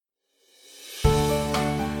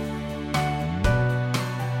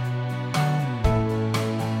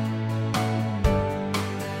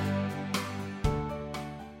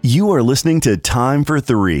You are listening to Time for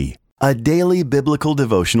Three, a daily biblical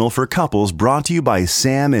devotional for couples brought to you by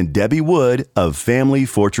Sam and Debbie Wood of Family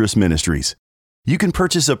Fortress Ministries. You can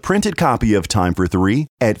purchase a printed copy of Time for Three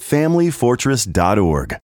at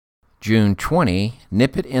familyfortress.org. June 20,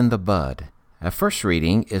 Nip It in the Bud. Our first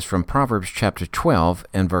reading is from Proverbs chapter 12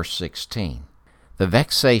 and verse 16. The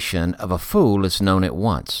vexation of a fool is known at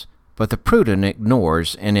once, but the prudent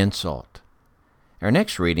ignores an insult. Our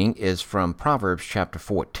next reading is from Proverbs chapter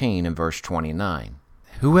 14 and verse 29.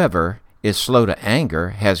 Whoever is slow to anger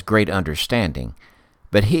has great understanding,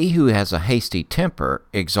 but he who has a hasty temper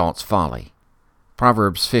exalts folly.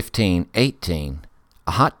 Proverbs 15:18.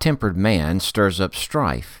 A hot-tempered man stirs up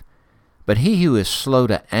strife, but he who is slow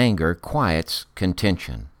to anger quiets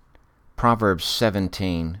contention. Proverbs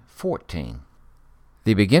 17:14.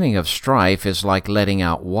 The beginning of strife is like letting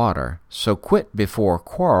out water, so quit before a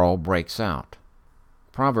quarrel breaks out.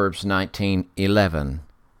 Proverbs 19:11.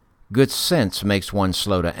 Good sense makes one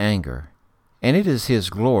slow to anger, and it is his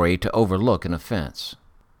glory to overlook an offense.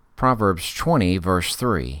 Proverbs 20, verse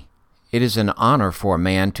 3. It is an honor for a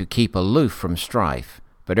man to keep aloof from strife,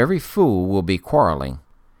 but every fool will be quarreling.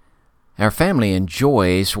 Our family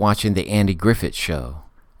enjoys watching the Andy Griffith Show.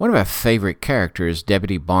 One of our favorite characters is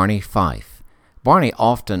Deputy Barney Fife. Barney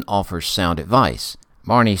often offers sound advice.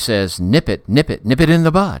 Barney says, nip it in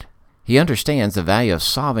the bud. He understands the value of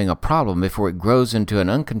solving a problem before it grows into an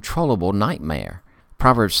uncontrollable nightmare.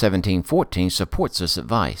 Proverbs 17:14 supports this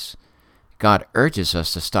advice. God urges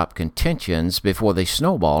us to stop contentions before they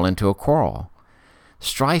snowball into a quarrel.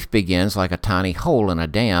 Strife begins like a tiny hole in a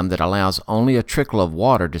dam that allows only a trickle of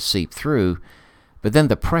water to seep through, but then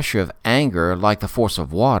the pressure of anger, like the force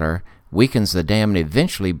of water, weakens the dam and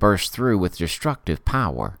eventually bursts through with destructive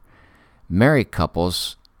power. Married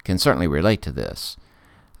couples can certainly relate to this.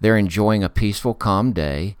 They're enjoying a peaceful, calm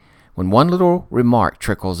day when one little remark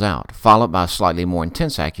trickles out, followed by a slightly more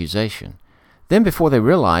intense accusation. Then before they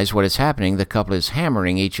realize what is happening, the couple is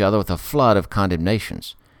hammering each other with a flood of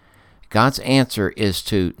condemnations. God's answer is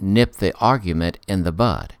to nip the argument in the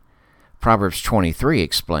bud. Proverbs 23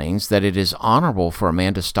 explains that it is honorable for a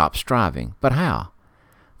man to stop striving. But how?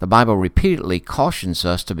 The Bible repeatedly cautions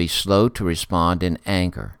us to be slow to respond in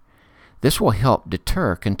anger. This will help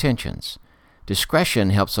deter contentions.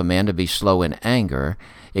 Discretion helps a man to be slow in anger.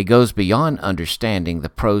 It goes beyond understanding the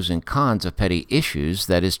pros and cons of petty issues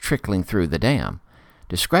that is trickling through the dam.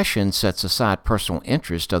 Discretion sets aside personal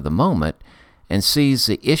interest of the moment and sees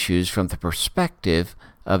the issues from the perspective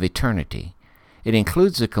of eternity. It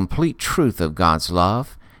includes the complete truth of God's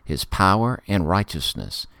love, His power, and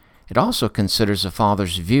righteousness. It also considers the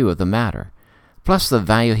Father's view of the matter, plus the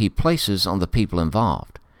value He places on the people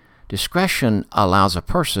involved. Discretion allows a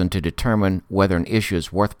person to determine whether an issue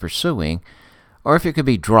is worth pursuing or if it could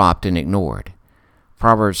be dropped and ignored.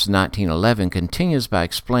 Proverbs 19:11 continues by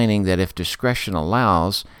explaining that if discretion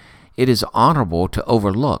allows, it is honorable to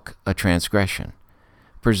overlook a transgression.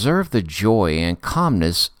 Preserve the joy and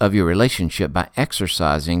calmness of your relationship by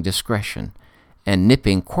exercising discretion and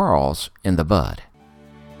nipping quarrels in the bud.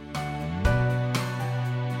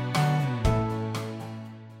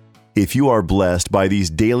 If you are blessed by these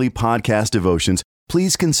daily podcast devotions,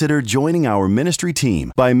 please consider joining our ministry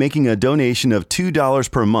team by making a donation of $2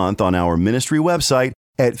 per month on our ministry website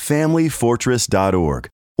at familyfortress.org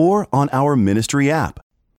or on our ministry app.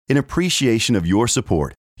 In appreciation of your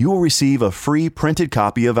support, you will receive a free printed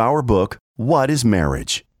copy of our book, What is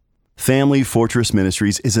Marriage? Family Fortress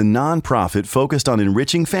Ministries is a nonprofit focused on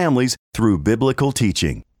enriching families through biblical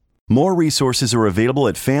teaching. More resources are available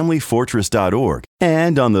at familyfortress.org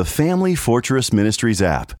and on the Family Fortress Ministries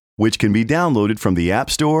app, which can be downloaded from the App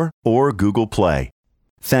Store or Google Play.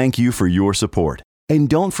 Thank you for your support, and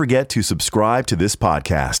don't forget to subscribe to this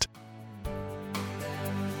podcast.